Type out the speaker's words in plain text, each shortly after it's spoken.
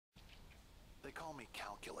call me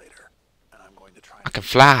Calculator, and I'm going to try I and can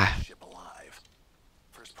keep the fly. ship alive.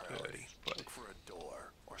 First priority, look for a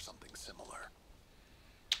door or something similar.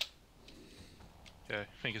 Yeah,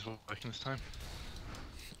 I think it's working this time.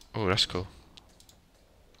 Oh, that's cool.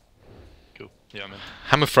 Cool. Yeah, I'm in.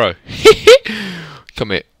 Hammer throw.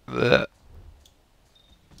 Come here.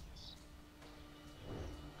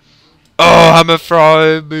 Oh, hammer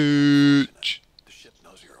throw, mooch. The ship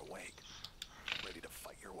knows you're awake, ready to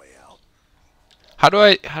fight your way out. How do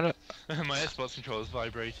I My Xbox controller is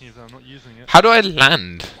vibrating if I'm not using it. how do I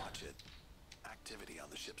land? Watch it. Activity on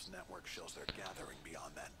the ship's network shows they're gathering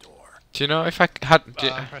beyond that door. Do you know if I had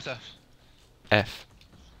Press F. F?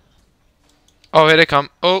 Oh, here they come.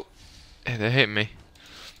 Oh, hey, they're hitting me.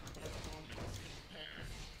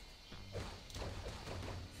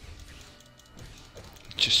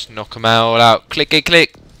 Just knock them all out. Clicky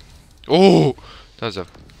click. Oh, that was a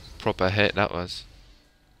proper hit. That was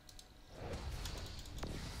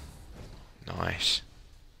nice.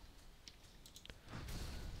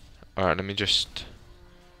 All right, let me just.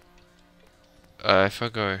 If I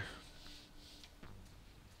go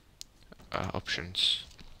options,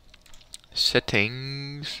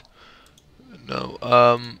 settings. No.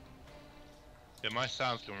 Yeah, my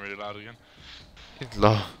sound's going really loud again. It's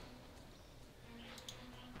low.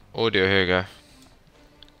 Audio. Here we go.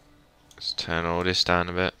 Let's turn all this down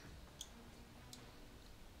a bit.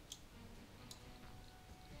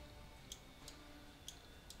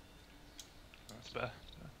 That's better.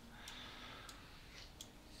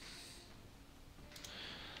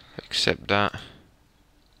 Accept that.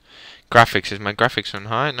 Graphics. Is my graphics on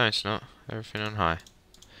high? No, it's not. Everything on high.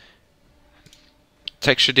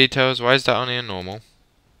 Texture details. Why is that only a normal?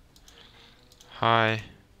 High.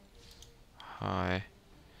 High.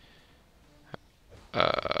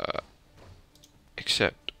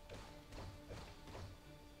 Accept.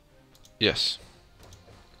 Yes.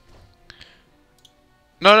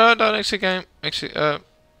 No, don't exit game. Exit.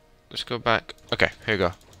 Let's go back. Okay, here we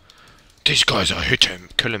go. These guys are hitting,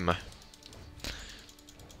 killing me.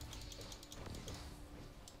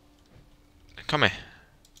 Come here.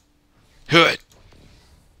 Hit.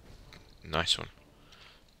 Nice one.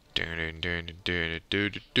 Do do do do do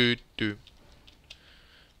do do do.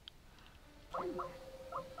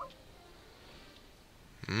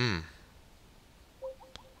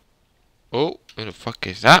 Oh, who the fuck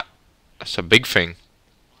is that? That's a big thing.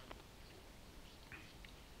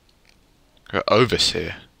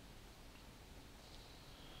 Overseer.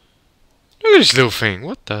 Look at this little thing.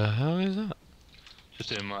 What the hell is that?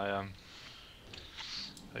 Just doing my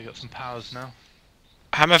I got some powers now.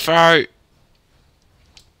 Hammer throw.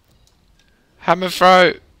 Hammer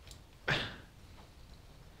throw.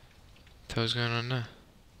 What's going on there?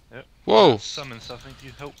 Yep. Whoa. Summon something.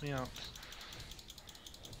 You help me out.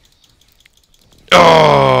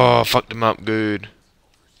 Oh, fucked them up good.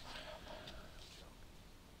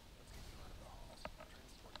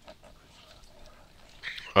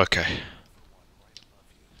 Okay.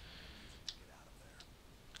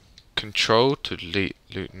 Control to loot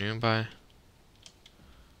nearby.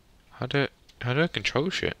 How do I control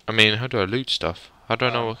shit? I mean, how do I loot stuff? How do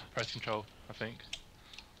I know? Press control, I think.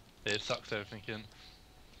 It sucks everything in.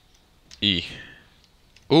 E.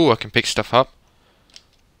 Ooh, I can pick stuff up.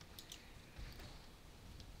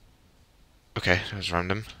 Okay, that was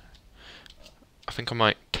random. I think I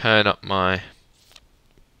might turn up my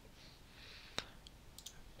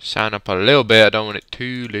sound up a little bit. I don't want it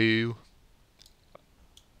too low.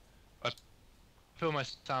 I feel my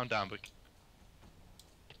sound down, but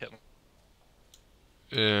get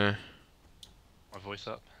Yeah. my voice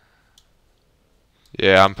up.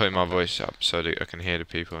 Yeah, I'm putting my voice up so that I can hear the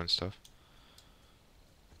people and stuff.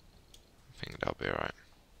 I think that'll be alright.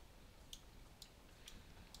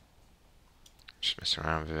 Just mess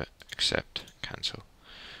around with it. Accept. Cancel.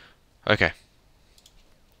 Okay.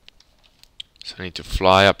 So I need to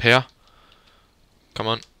fly up here. Come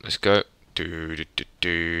on, let's go. You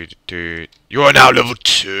are now level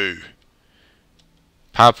 2.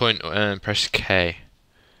 PowerPoint and press K.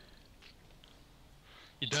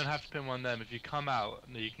 You don't have to pin one of them. If you come out,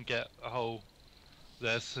 you can get a whole.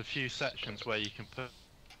 There's a few sections where you can put.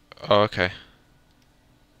 Oh, okay.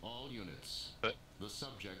 All units. The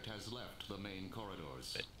subject has left the main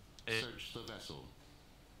corridors. Search the vessel.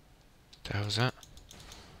 The hell was that?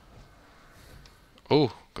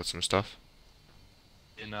 Oh, got some stuff.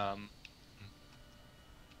 In I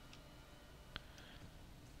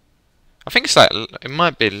think it's like it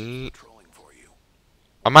might be.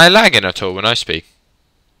 Am I lagging at all when I speak?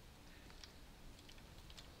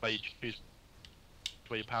 where you choose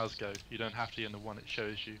where your powers go. You don't have to be in the one it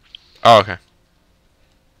shows you. Oh, okay.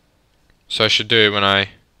 So I should do it when I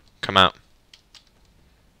come out.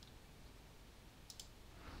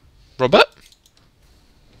 Robert?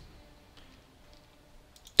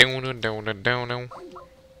 Oh,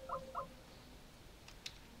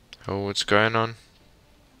 what's going on?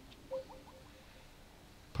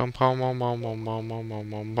 Pum pum pum pum pum pum pum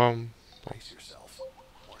pum pum. Brace yourself.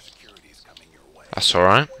 More security's coming your way. That's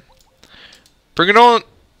alright. Bring it on!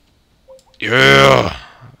 Yeah!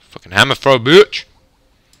 Fucking hammer throw, bitch!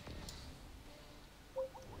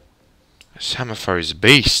 This hammer throw is a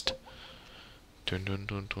beast. Dun dun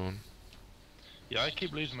dun dun. Yeah, I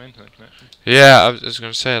keep losing my internet connection. Yeah, I was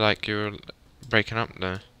gonna say, like, you were breaking up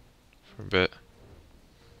there for a bit.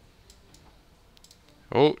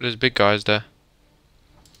 Oh, there's big guys there.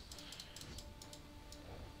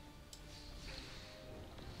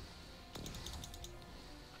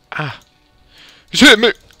 Ah! He's hitting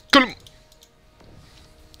me! Kill him!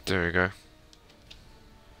 There we go.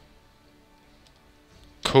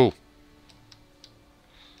 Cool.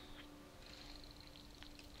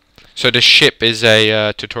 So the ship is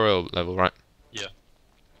a tutorial level, right? Yeah.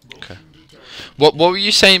 Okay. What were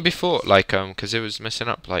you saying before? Like, because it was messing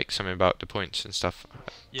up, like something about the points and stuff.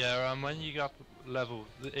 Yeah, when you go up a level,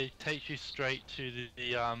 it takes you straight to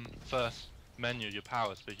the first menu, your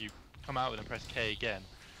powers. But if you come out and press K again,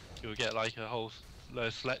 you'll get like a whole load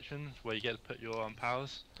of selections where you get to put your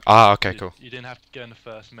powers. Ah, okay, cool. You didn't have to go in the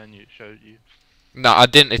first menu; it showed you. No, I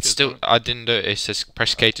didn't. It's still. I didn't do it. It says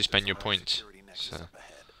press K to spend your points. Security nexus So. up ahead.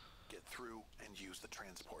 Get through and use the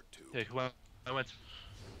transport tube. Yeah, 'cause when I went to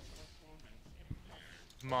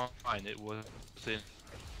mine, it was in.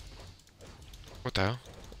 What the hell?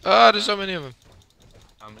 Ah, there's so many of them.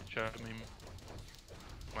 It showed me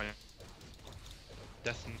my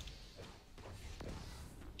destiny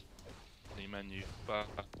menu, but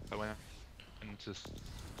I went into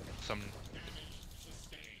some.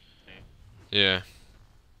 Yeah.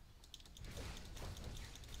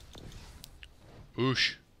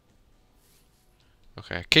 Oosh.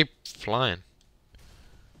 Okay, keep flying.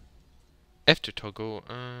 F to toggle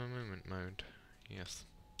movement mode. Yes.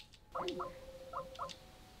 What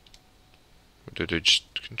did it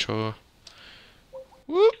just control?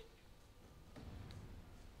 Whoop.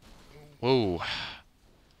 Whoa.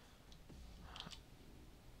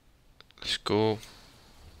 Let's go.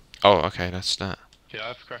 Oh, okay, that's that. Yeah,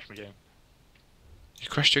 I've crashed my game. You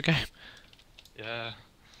crashed your game? Yeah.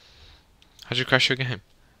 How'd you crash your game?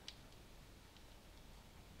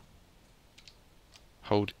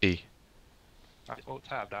 Hold E. I alt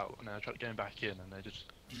tabbed out and then I tried going back in and they just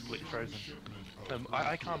completely frozen.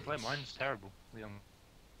 I can't play, mine's terrible.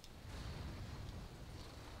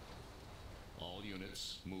 All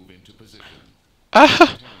units move into position. Ah!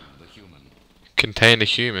 Contain the human. Contain a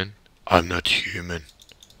human. I'm not human.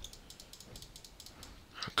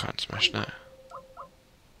 I can't smash that.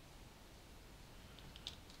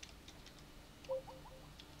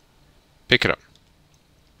 Pick it up.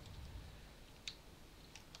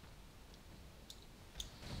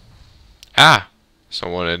 Ah! That's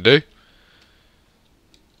not what I do.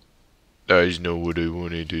 That is not what I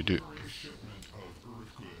wanted to do.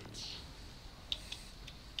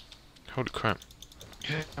 Holy crap.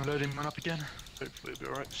 Okay, I'm loading mine up again. Hopefully it'll be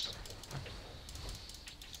alright.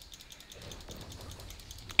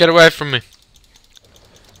 Get away from me.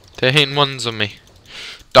 They're hitting ones on me.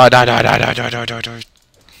 Die, die, die, die, die, die, die, die, die.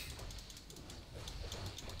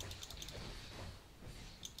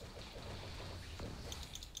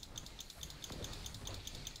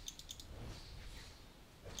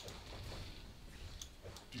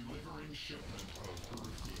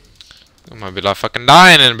 I might be like fucking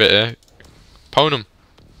dying in a bit there. Pwn him.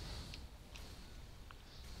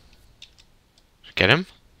 Get him?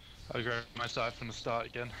 I'll go myself from the start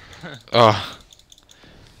again. Oh.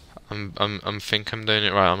 I'm think I'm doing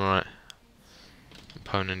it right, I'm alright. I'm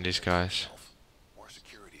pwning these guys. More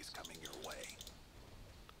security's coming your way.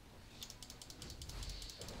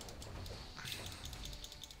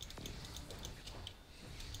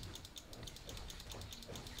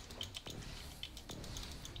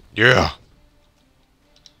 Yeah.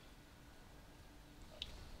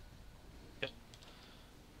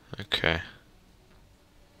 Okay.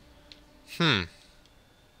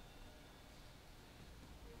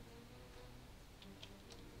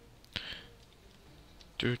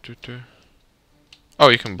 Oh,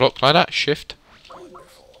 you can block like that? Shift?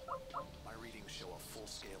 Wonderful. My readings show a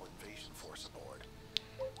full-scale invasion force aboard.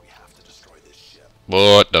 We have to destroy this ship.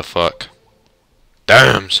 What the fuck?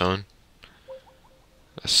 Damn, son.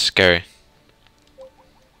 That's scary.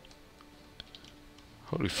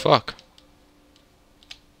 Holy fuck.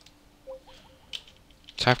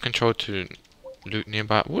 Tap control to Loot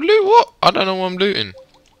nearby. What loot? What? I don't know what I'm looting.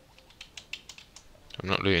 I'm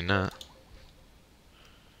not looting that.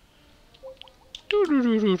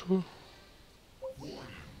 Doo-doo-doo-doo-doo.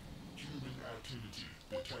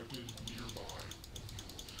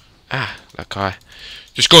 Ah, that guy.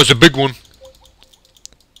 This guy's a big one.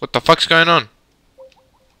 What the fuck's going on?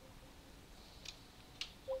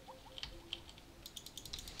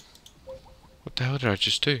 What the hell did I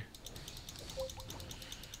just do?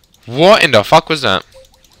 What in the fuck was that?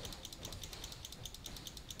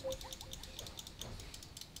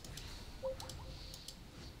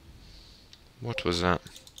 What was that?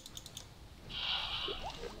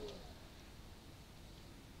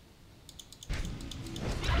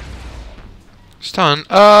 Stun.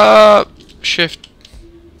 Shift.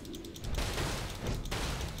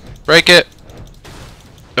 Break it.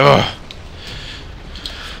 Ugh.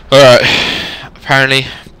 Alright. Apparently,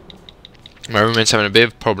 my roommate's having a bit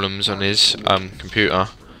of problems on his computer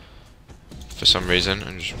for some reason.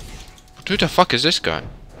 And just, who the fuck is this guy?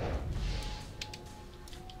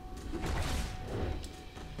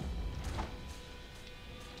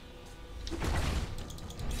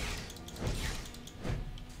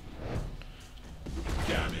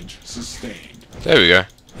 Damage sustained. There we go.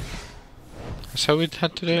 That's how we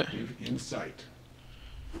had to do it. In sight.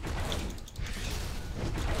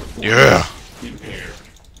 Yeah. Impaired.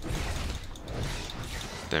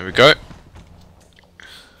 There we go.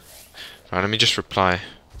 Right, let me just reply.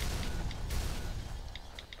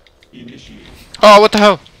 Initiate. Oh, what the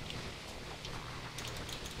hell?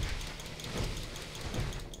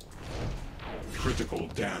 Critical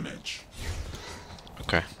damage.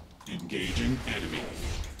 Okay. Engaging enemy.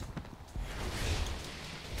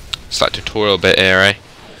 It's like tutorial bit here, eh?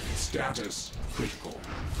 Status critical.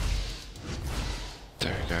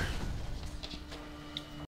 There we go.